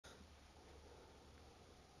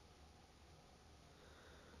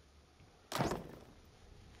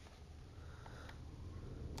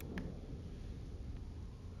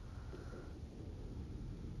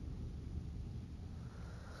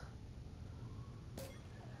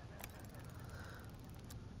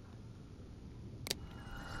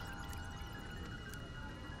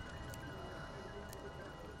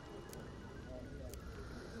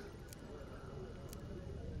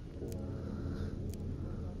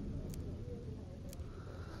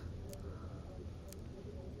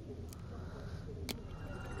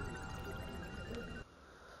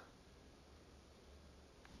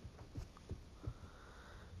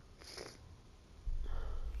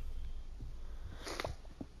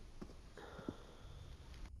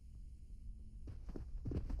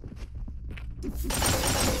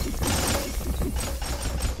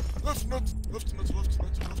Left nut, left nut, left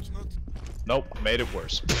nut, left nut. Nope, made it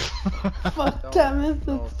worse. Fuck, damn it,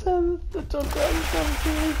 damn it,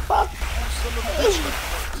 fuck.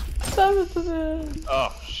 Damn it.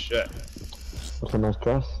 Oh shit. That's a nice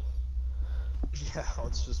dress. Yeah,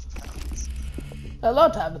 it's just fast. Hello,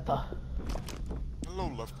 Tabitha. Hello,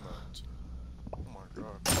 left nut. Oh my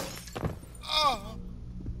god. Ah!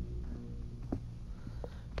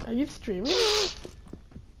 Are you streaming?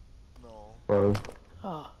 No, Bro,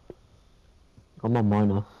 Oh. I'm a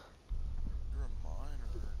minor. you're a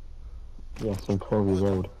minor. Yes, I'm 12 years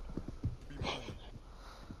old. Be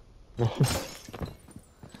minor.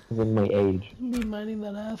 It's in my age. Be minding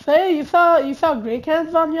that ass. Hey, you saw Grey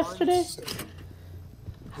Cans on yesterday?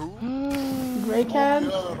 Who? Grey Cans?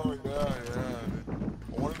 Yeah, no, yeah.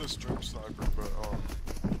 I wanted to stream sniper, but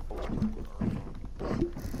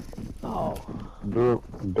Oh.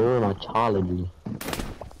 During archaeology.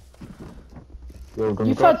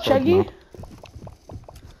 You saw Cheggy?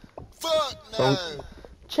 fuck no! Don't-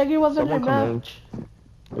 Cheggy wasn't her Someone come in. match.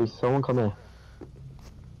 Hey, someone come here.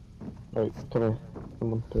 Hey, come here.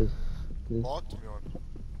 Someone, please. Locked me on.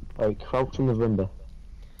 Hey, crouch in the window.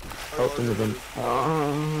 Crouch in the window.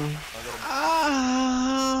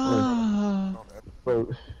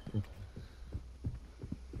 Bro.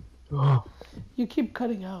 You keep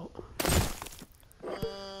cutting out.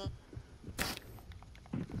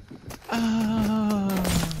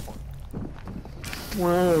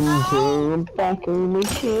 One, two, back in the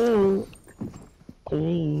queue.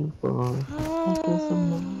 3, 4,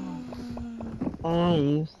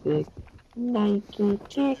 5, 6, Nike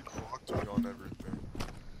kicks. Locked me on everything.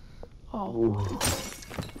 Oh.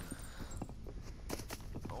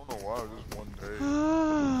 I don't know why, just one day.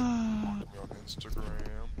 Blocked me on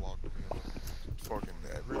Instagram, blocked me on fucking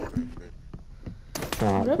everything, dude.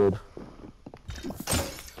 Alright, Rip. good.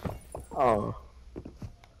 Oh.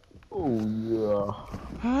 Oh, yeah.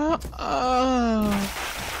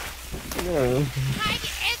 Yeah. Ai,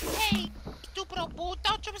 este! Stupro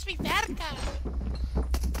puto, čumis mi verka!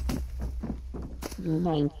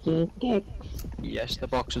 Nike kicks. Yes, the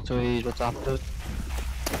boxer toys, what's up, dude?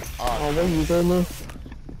 Oh, what are you doing there?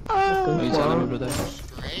 What are you telling me, brother?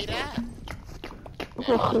 Straight up!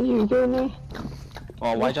 What are you doing there?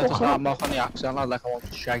 Oh, why'd you have to start off on the accent, lad, like I want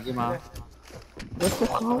to shag you, man? Get the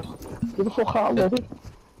fuck out. Get the fuck out already.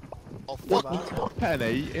 Oh, fuck me.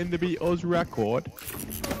 Penny in the Beatles record.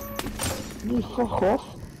 You fuck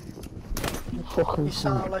off. You fucking You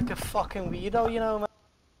sound like a fucking weirdo, you know, man.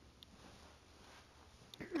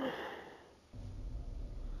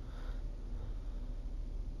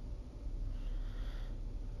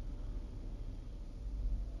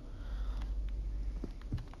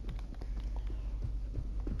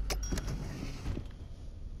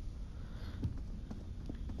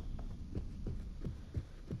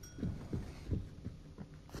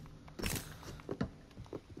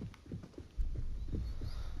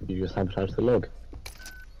 You just sabotaged the log.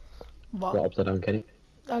 What? Got upside down, Kenny.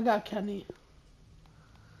 I got Kenny.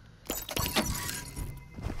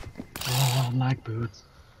 Oh, mag boots.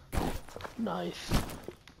 Nice.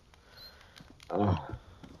 Oh.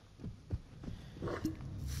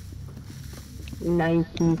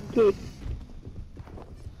 Nike kick.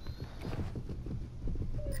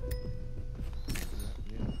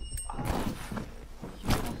 You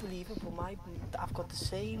can't believe it, but I've got the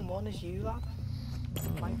same one as you, lad.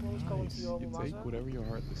 My boy's going to your You mother. take whatever your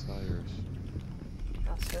heart desires.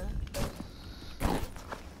 That's it.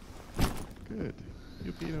 Good.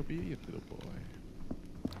 You'll be an obedient little boy.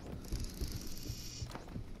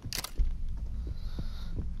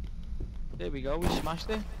 There we go, we smashed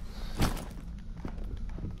it.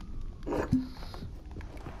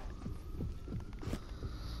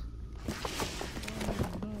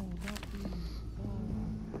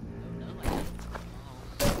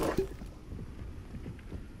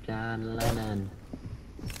 John Lennon.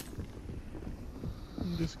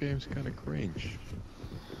 This game's kind of cringe.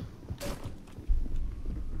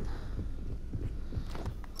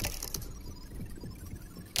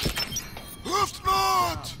 Left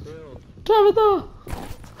nut! Tabitha!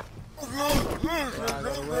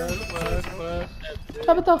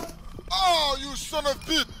 Tabitha! Oh, you son of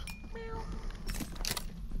bitch!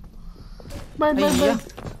 Mine. Yeah.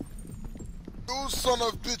 You son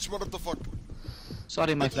of bitch, motherfucker!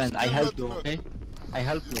 Sorry, my friend, I help you, okay? I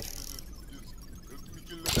help you.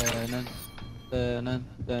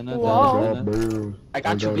 Wow. Boom. I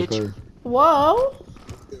got you, bitch. Wow!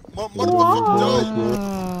 Motherfucker,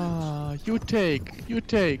 Ah, you take. Here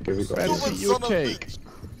we go. Fancy, you son of take.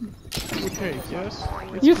 bitch! You take, yes?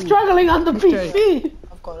 You struggling on the You take. PC!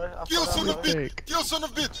 I've got it. I've Kill got son it. of bitch! Kill son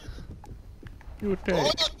of bitch! You take.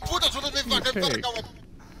 Oh, puta, son of bitch, fucking take. fucking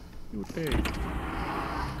You take.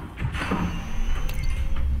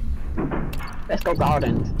 Let's go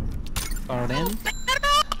garden. Garden.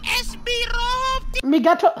 SB Rob! Me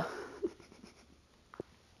gato.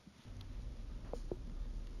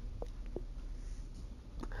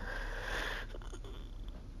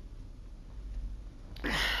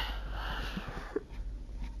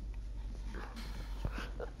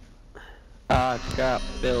 I got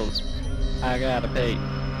bills. I gotta pay.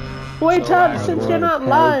 Wait, So Tab, I since will you're not help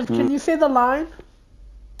live, you. can you say the line?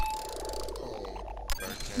 Oh, I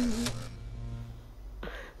can't.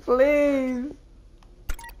 Please.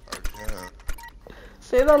 I can't.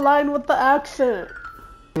 Say the line with the accent.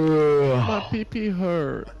 My pee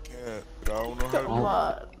hurt. I can't. I don't know how to Come do it.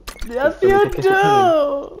 on. Yes, you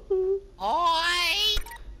do.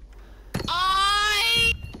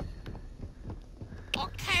 I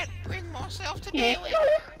can't bring myself to do it.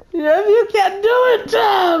 Yes, you can do it,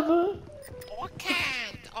 Tab. I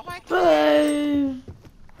can't. I Please.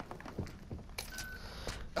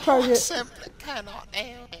 Target. simply cannot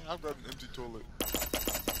now. I've got an empty toilet.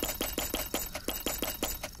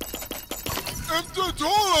 Empty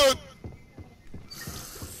toilet!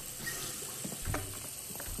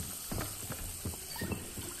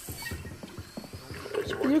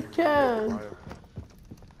 So I You can can. buy it.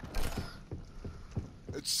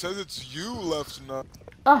 It says it's you left now.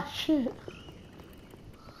 Ah, shit.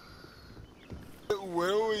 It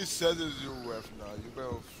literally says it's you left now. You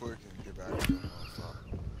better freaking get back to the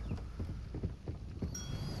motherfucker.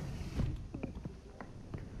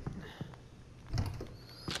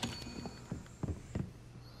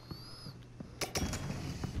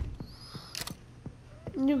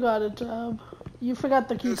 You got it, Tab. You forgot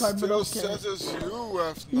the key It card, but still okay. says it's you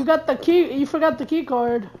left now. You got the key. You forgot the key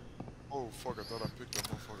card. Oh fuck! I thought I picked that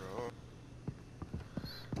motherfucker up.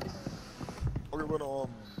 Okay, but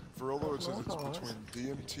Verillo, it says it's between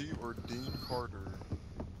DMT or Dean Carter.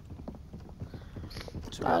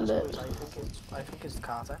 To be honest, Got boys, it. I think it's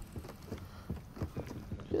Carter.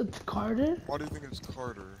 It's Carter? Why do you think it's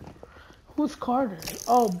Carter? Who's Carter?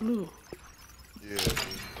 Oh, Blue. Yeah, Dean Carter.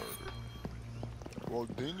 Well,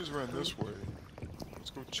 Dean just ran this way. Let's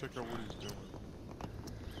go check out what he's doing.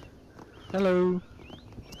 Hello. No,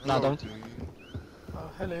 Hello, don't. Dean. Oh,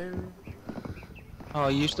 hello. Oh,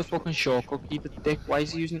 he used the fucking shortcut key, the dick. Why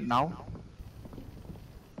is he using it now?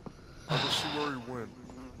 Let's see where he went.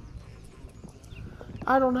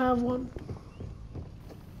 I don't have one.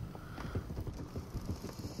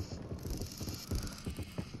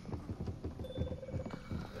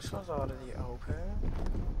 This one's already open.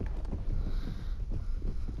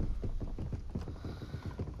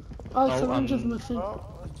 Oh, Oh, syringe is um, missing. Oh,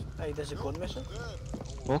 hey, there's a gun missing.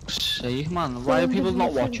 Fuck's sake, man. Why are people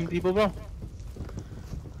not watching people, bro?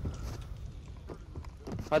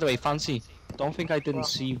 By the way, Fancy, don't think I didn't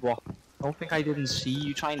see what. Don't think I didn't see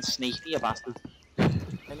you trying to sneak me, you bastard.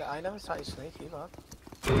 I never tried to sneak you, man.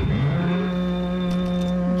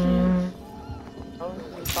 Jeez. Oh,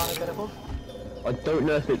 you trying to get a hook? I don't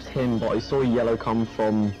know if it's him, but I saw a yellow come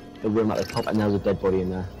from the room at the top, and there was a dead body in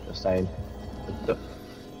there. Just saying.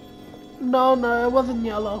 No, no, it wasn't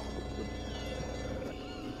yellow.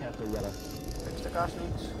 Be careful, yellow. Fix the gas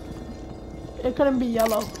leaks. It couldn't be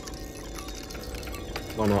yellow.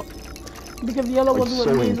 Why not? Because yellow I was with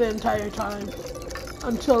saw me him. the entire time.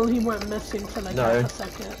 Until he went missing for like No. half a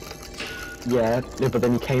second. Yeah, no, but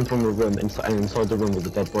then he came from the room, and inside the room was a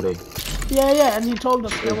dead body. Yeah, yeah, and he told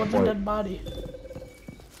us there Yeah, was a right. dead body.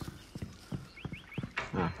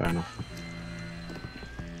 Ah, fair enough.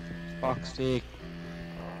 Fuck's sake.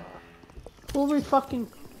 Who we fucking...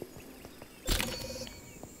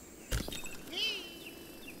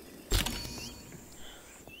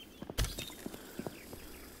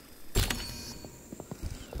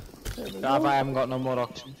 There we Gav, go. I haven't got no more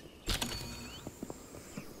oxygen.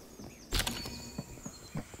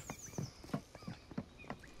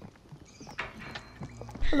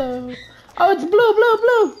 Hello. Oh, it's blue, blue,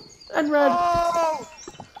 blue! And red. Oh!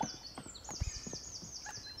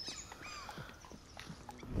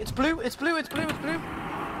 It's blue, it's blue, it's blue, it's blue.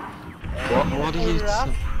 What are you rat.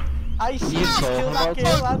 I see you talking kill that about?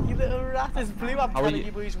 girl, man. You little rat is blue. I'm How are telling you-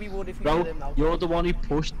 you boys, we would if we killed him Bro, now. you're the one who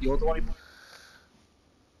pushed. You're the one who.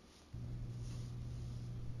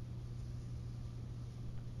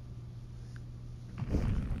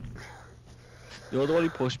 You're the one who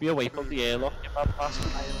pushed me away from the airlock, you bad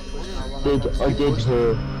bastard. I did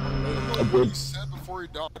hear. I I what he did. said before he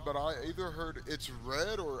died, but I either heard it's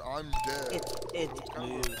red or I'm dead. It's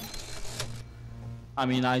blue. I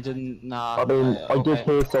mean, I didn't. Nah. I mean, I did okay.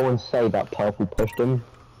 hear someone say that purple pushed him,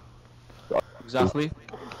 Exactly.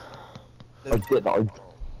 I did.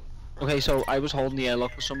 Okay, so I was holding the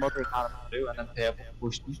airlock for some other kind of do, and then purple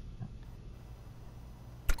pushed me.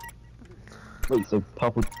 Wait, so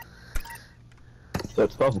purple. So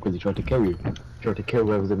it's purple because he tried to kill you. He tried to kill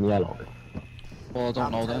whoever was in the airlock. Well, I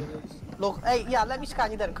don't know then. Look, hey, yeah, let me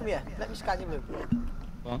scan you then. Come here. Let me scan you, Luke.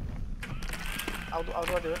 What? How do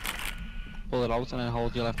I do it? Pull it out and then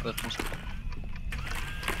hold your left click muscle.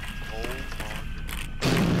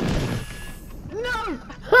 No!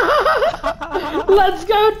 Let's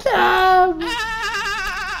go, Tam!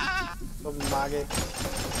 Come Maggie.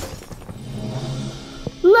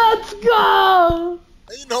 Let's go!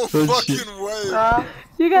 Ain't no Good fucking shit. way.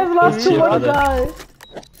 You guys lost Good to shit, one brother. guy.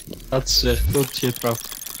 That's it. Good shit, bro.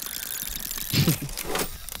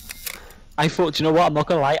 I thought, do you know what? I'm not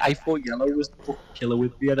gonna lie. I thought yellow was the fucking killer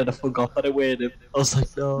with me, and then I forgot that I weared him. I was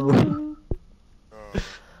like, no.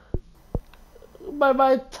 Bye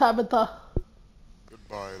bye, Tabitha.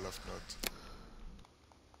 Goodbye, left nut.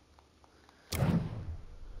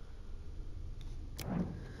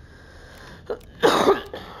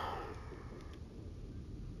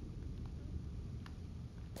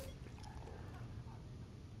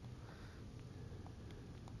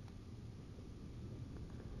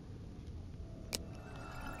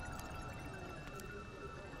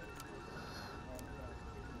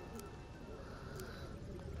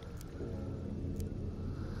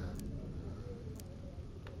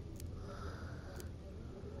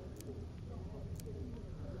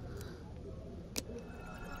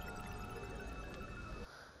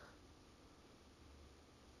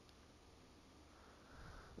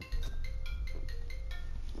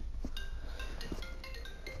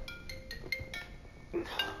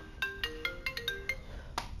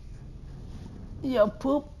 Yo,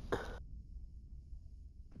 poop.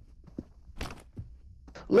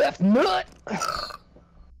 Left nut!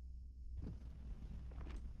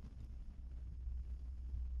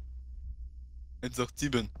 Jetzt auch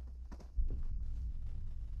 7.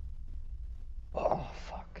 Oh,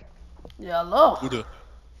 fuck. Yellow. Bruder.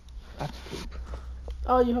 That's poop.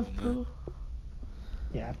 Oh, you have poo.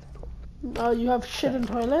 Yeah, that's poop. Oh, you have shit in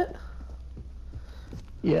toilet?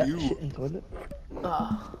 Yeah, Ew. shit in toilet.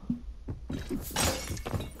 Oh.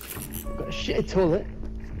 Got a shit in toilet.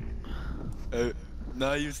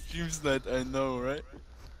 Now you stream Snipe, I know, right?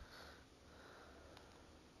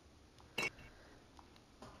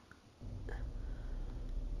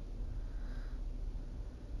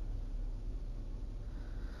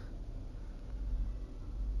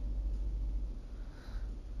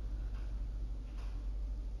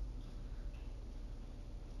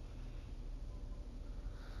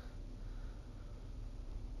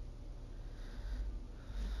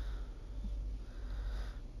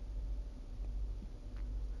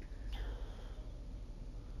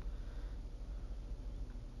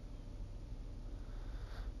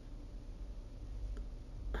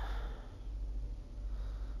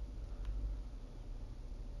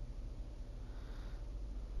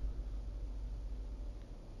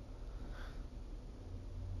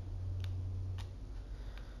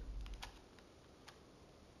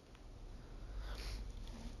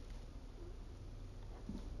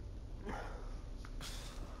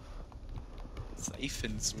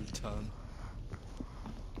 Seifensultan.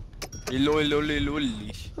 Lolli.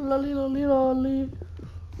 Lolly, lolly, lolly.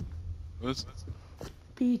 Was?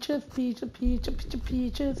 Peaches, peaches, peaches, peaches,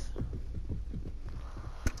 peaches.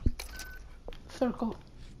 Circle.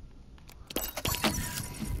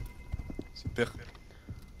 Super.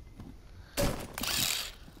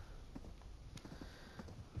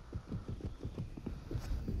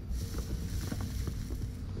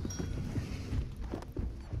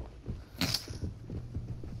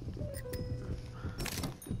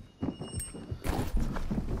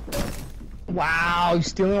 Wow, you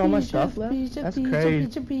stealing all my stuff, left? That's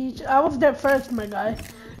crazy. I was there first, my guy.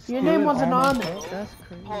 Your name wasn't on it. That's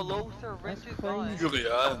crazy. Hello, sir, wrench is gone.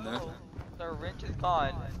 Surreal, ne? Sir, wrench is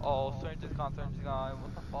gone. Oh, wrench is gone, wrench is gone.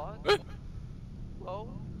 What the fuck? Oh.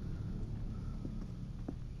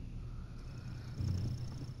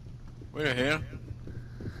 Wait here.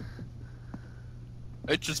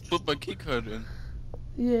 I just put my keycard in.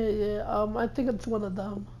 Yeah, I think it's one of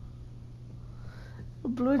them.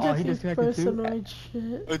 Blue Oh, he just disconnected too? personoid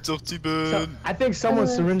shit. Jetzt auch 7. So, I think someone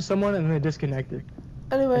Anyway. syringed someone and they disconnected.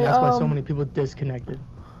 Anyway, And that's why so many people disconnected.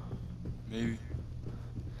 Maybe.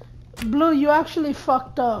 Blue, you actually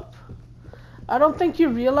fucked up. I don't think you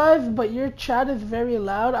realized, but your chat is very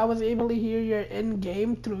loud. I was able to hear your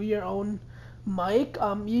in-game through your own mic.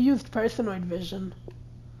 You used personoid vision.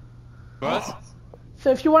 Was? So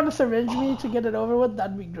if you want to syringe me to get it over with,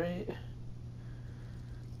 that'd be great.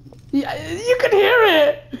 Yeah, you can hear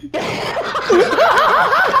it!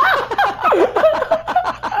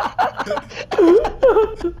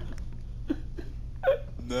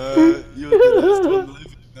 Nah, you're the last one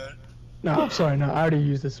living, man. No, I'm sorry, no, I already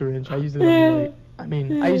used the syringe. I used it on white. I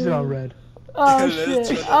mean, I used it on red. Oh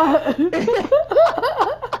shit.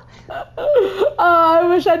 I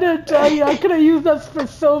wish I didn't tell you. I could have used us for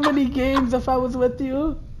so many games if I was with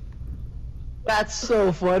you. That's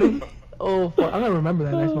so funny. Oh, fuck. I'm gonna remember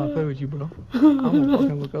that next time I play with you, bro. I'm gonna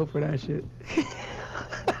fucking look out for that shit.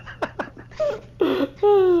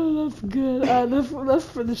 That's good. Let's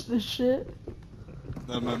finish this shit.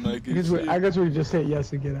 Nah, man, I I guess we just say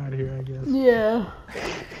yes and get out of here, I guess. Yeah.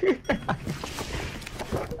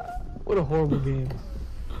 What a horrible game.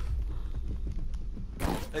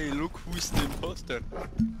 Hey, look who's the imposter.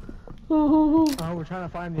 Oh, we're trying to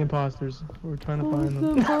find the imposters. We're trying to find them.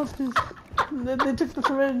 The imposters. They took the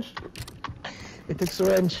syringe. They took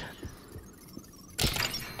syringe.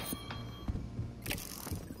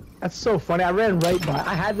 That's so funny. I ran right by.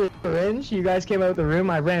 I had the syringe. You guys came out of the room.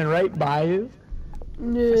 I ran right by you.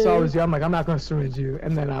 Yeah. So I was I'm like, I'm not gonna syringe you.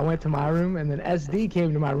 And then I went to my room, and then SD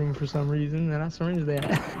came to my room for some reason, and I syringed there.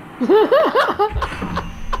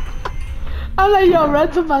 I'm like, yo,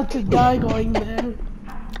 Red's about to die going there.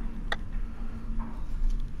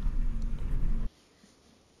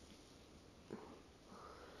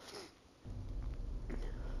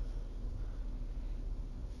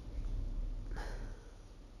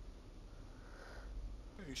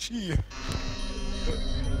 She.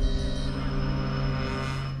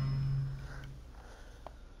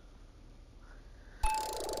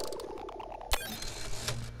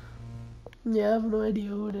 Yeah, I have no idea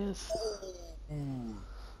who it is.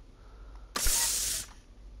 It's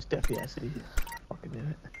definitely SD. Fucking knew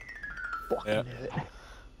it. Fucking knew it.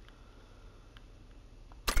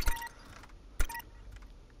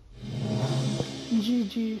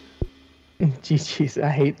 GG. GG's. I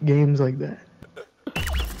hate games like that.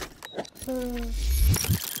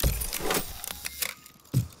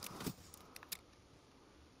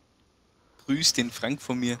 Grüß den Frank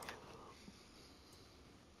von mir.